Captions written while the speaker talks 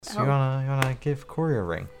So you wanna give Corey a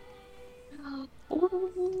ring?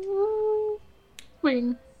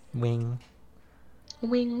 Wing, Wing.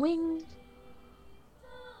 wing, wing.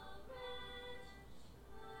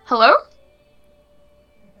 Hello?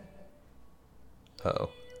 Oh.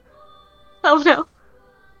 Oh no.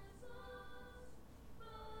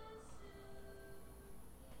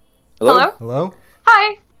 Hello? Hello? Hello?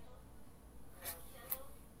 Hi.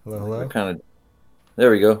 Hello, hello? Kind of. There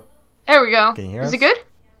we go. There we go. Can you hear Is us? it good?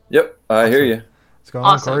 Yep, I hear Awesome. you. What's going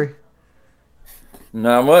on, Awesome. Corey?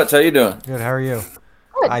 Not much. How you doing? Good, how are you?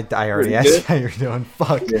 Good. I already Pretty asked good. you how you're doing.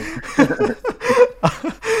 Fuck.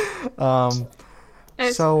 um,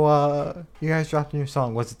 Nice. so, you guys dropped a new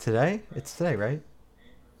song. Was it today? It's today, right?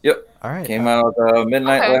 Yep. Alright. Came out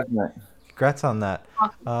midnight Okay. last night. Congrats on that.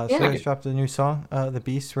 Awesome. So you Yeah. guys dropped a new song, The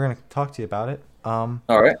Beast. We're going to talk to you about it. All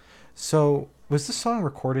right. So, was this song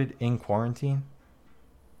recorded in quarantine?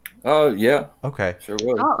 Oh yeah, Okay. sure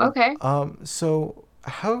was. Oh, okay. So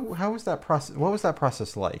how was that process? What was that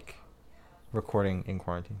process like, recording in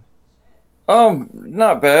quarantine?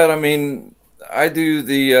 Not bad. I mean, I do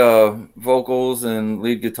the vocals and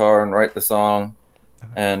lead guitar and write the song,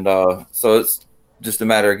 and so it's just a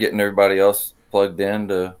matter of getting everybody else plugged in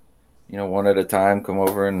to, one at a time, come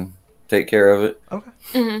over and take care of it. Okay.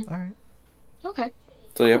 Mhm. All right. Okay.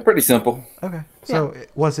 So yeah, pretty simple. Okay. So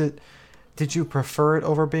was it? Did you prefer it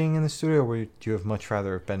over being in the studio, or would you have much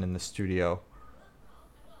rather have been in the studio?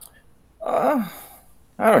 Uh,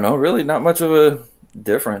 I don't know. Really, not much of a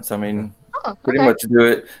difference. I mean, Oh, pretty okay. much do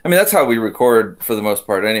it. I mean, that's how we record for the most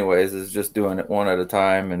part, anyways. Is just doing it one at a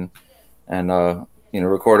time and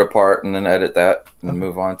record a part and then edit that and Okay.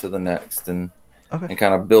 move on to the next and Okay.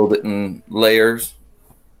 kind of build it in layers.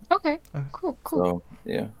 Okay. Okay. Cool. Cool. So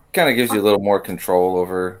yeah, kind of gives you a little more control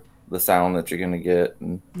over the sound that you're gonna get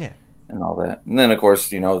Yeah. and all that. And then of course,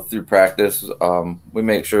 through practice, we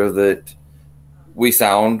make sure that we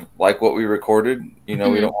sound like what we recorded. We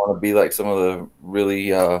don't want to be like some of the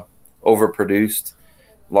really overproduced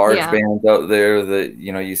large Yeah. bands out there that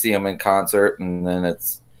you see them in concert and then you're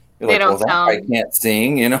They like, well, don't that guy sound. can't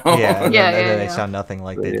sing. Yeah. And Yeah. then Yeah. they Yeah. sound nothing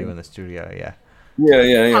like So, they yeah. do in the studio. Yeah. Yeah,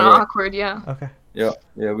 Kind of right. awkward. Yeah. Okay. Yeah,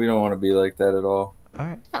 we don't want to be like that at all. All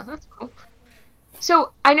right. Yeah, that's cool.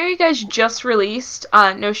 So I know you guys just released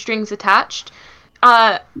No Strings Attached.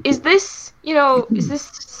 Is this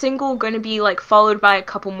single going to be like followed by a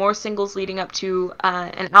couple more singles leading up to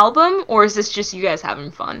an album, or is this just you guys having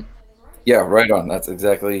fun? Yeah, right on. That's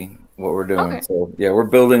exactly what we're doing. Okay. So yeah, we're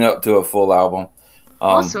building up to a full album.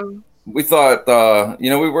 Awesome. We thought, we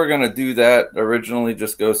were gonna do that originally,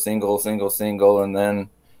 just go single, single, single, and then,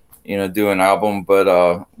 do an album.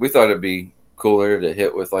 But we thought it'd be cooler to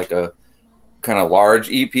hit with like a kind of large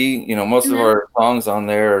EP. Most of Mhm. our songs on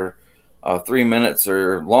there are 3 minutes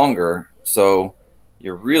or longer, so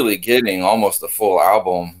you're really getting almost a full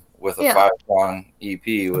album with a Yeah. 5-song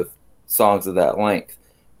EP with songs of that length.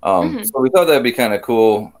 Mhm. So we thought that'd be kind of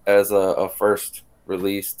cool as a first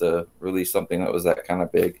release to release something that was that kind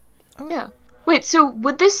of big. Yeah. Wait, so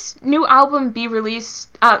would this new album be released,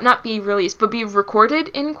 not be released, but be recorded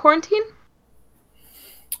in quarantine?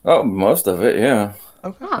 Oh, most of it, yeah.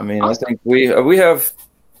 Okay. I mean, Awesome. I think we have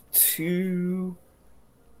two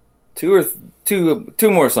two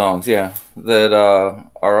more songs, yeah, that are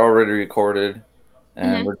already recorded,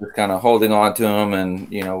 and we're just kind of holding on to them, and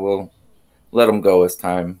we'll let them go as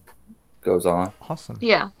time goes on. Awesome.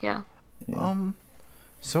 Yeah.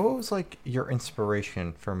 So what was like your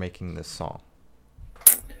inspiration for making this song?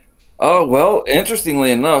 Oh, well,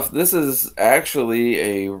 interestingly enough, this is actually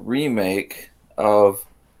a remake of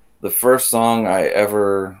the first song I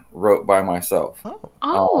ever wrote by myself. Oh.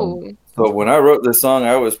 Oh. So when I wrote this song,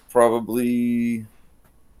 I was probably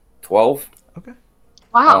 12. Okay.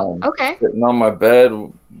 Wow. Okay. Sitting on my bed,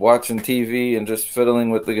 watching TV and just fiddling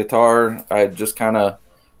with the guitar. I had just kind of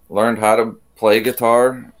learned how to play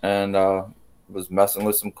guitar and was messing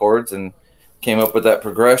with some chords and came up with that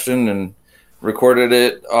progression and recorded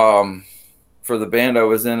it for the band I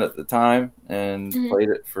was in at the time and played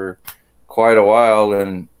it for quite a while.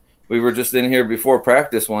 And we were just in here before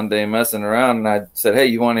practice one day messing around, and I said, hey,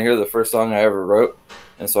 you want to hear the first song I ever wrote?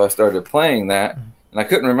 And so I started playing that, and I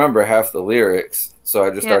couldn't remember half the lyrics, so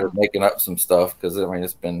I just started making up some stuff because, I mean,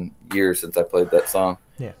 it's been years since I played that song.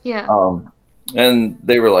 Yeah. And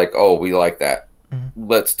they were like, oh, we like that.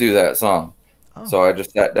 Let's do that song. Oh. So I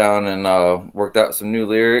just sat down and worked out some new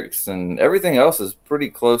lyrics, and everything else is pretty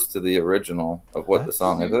close to the original of what the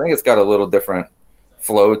song is. I think it's got a little different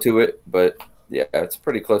flow to it, but yeah, it's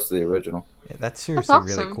pretty close to the original. Yeah, that's seriously awesome.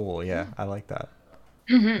 really cool. Yeah, I like that.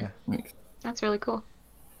 Mm-hmm. Yeah. That's really cool.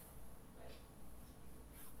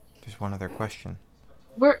 There's one other question.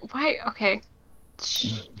 Why? Okay.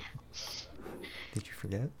 Did you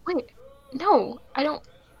forget? Wait. No, I don't.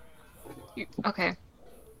 Okay.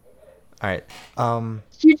 All right.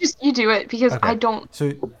 You do it because Okay. I don't.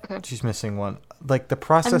 So Okay. she's missing one. Like the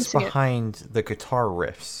process missing it. behind the guitar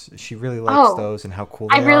riffs. She really likes Oh, those and how cool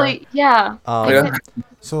they I really, yeah. are. Yeah.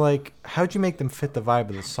 So like, how'd you make them fit the vibe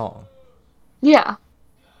of the song? Yeah.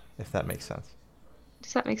 If that makes sense.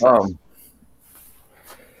 Does that make sense?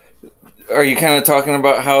 Are you kind of talking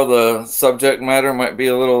about how the subject matter might be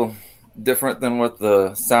a little different than what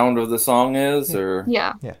the sound of the song is, or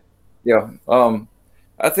Yeah. yeah?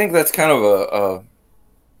 I think that's kind of a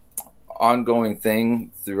ongoing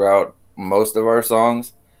thing throughout most of our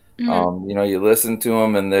songs. Mhm. You listen to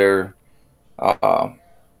them and they're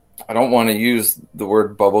I don't want to use the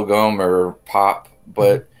word bubblegum or pop,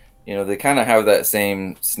 but they kind of have that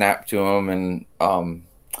same snap to them and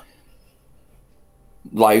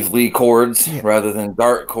lively chords rather than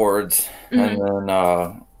dark chords. And then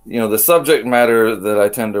the subject matter that I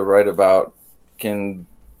tend to write about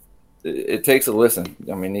it takes a listen.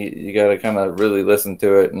 I mean, you got to kind of really listen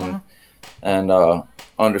to it and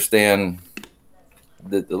understand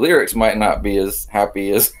that the lyrics might not be as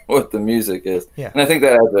happy as what the music is. Yeah. And I think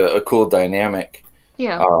that adds a cool dynamic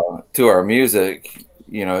Yeah. to our music.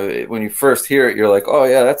 When you first hear it, you're like, oh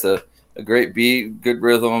yeah, that's a great beat, good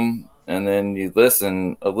rhythm. And then you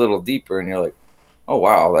listen a little deeper and you're like, oh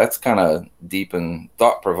wow, that's kind of deep and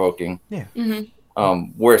thought provoking. Yeah.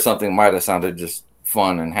 Where something might have sounded just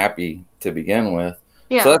fun and happy to begin with.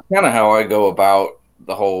 Yeah. So that's kind of how I go about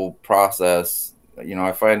the whole process.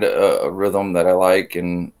 I find a rhythm that I like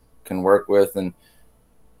and can work with, and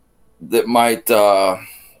that might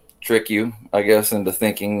trick you, I guess, into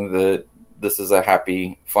thinking that this is a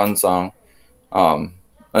happy, fun song,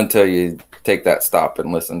 until you take that stop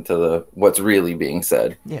and listen to what's really being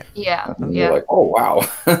said. Yeah. Yeah. And Yeah. you're like, oh wow.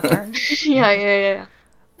 Yeah.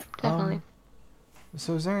 Definitely.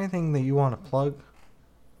 So is there anything that you want to plug?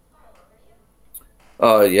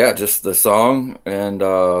 Yeah, just the song, and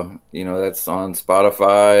that's on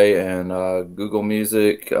Spotify and Google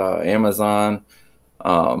Music, Amazon.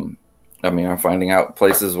 I'm finding out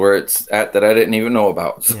places where it's at that I didn't even know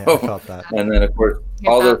about. So, Yeah, I felt that. and then of course,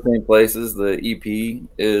 all those same places, the EP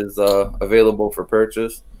is available for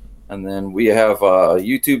purchase, and then we have a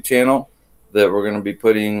YouTube channel that we're going to be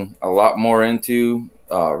putting a lot more into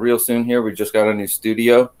real soon. Here, we just got a new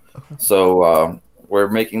studio, so. We're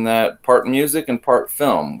making that part music and part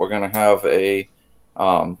film. We're going to have a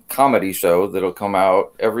comedy show that'll come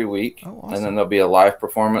out every week. Oh, awesome. And then there'll be a live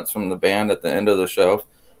performance from the band at the end of the show.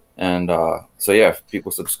 And if people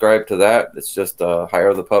subscribe to that, it's just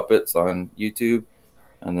Hire the Puppets on YouTube.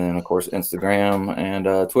 And then, of course, Instagram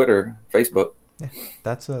and Twitter, Facebook. Yeah,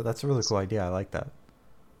 that's a really cool idea. I like that.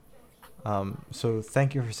 So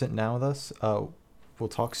thank you for sitting down with us. We'll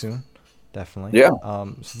talk soon. Definitely. Yeah.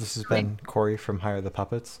 So this has been Corey from Hire the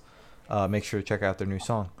Puppets. Make sure to check out their new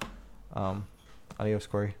song. Adios,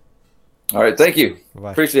 Corey. All right. Thank you.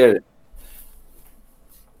 Bye-bye. Appreciate it.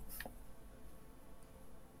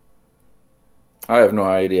 I have no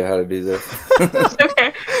idea how to do this. It's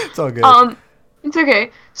okay. It's all good. It's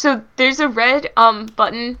okay. So there's a red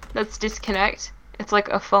button that's disconnect. It's like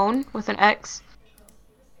a phone with an X.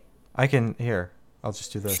 I can here. I'll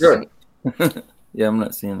just do this. Sure. Yeah, I'm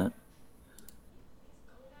not seeing that.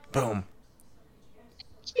 Boom.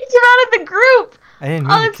 Kicked him out of the group. I didn't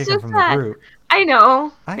mean to that's kick so him from sad. the group. I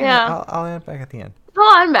know. Yeah. I'll add it back at the end. Go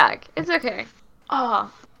on back. It's okay.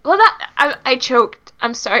 Oh, well I choked.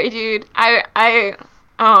 I'm sorry, dude.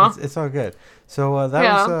 It's all good. So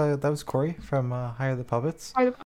that was Corey from Hire the Puppets.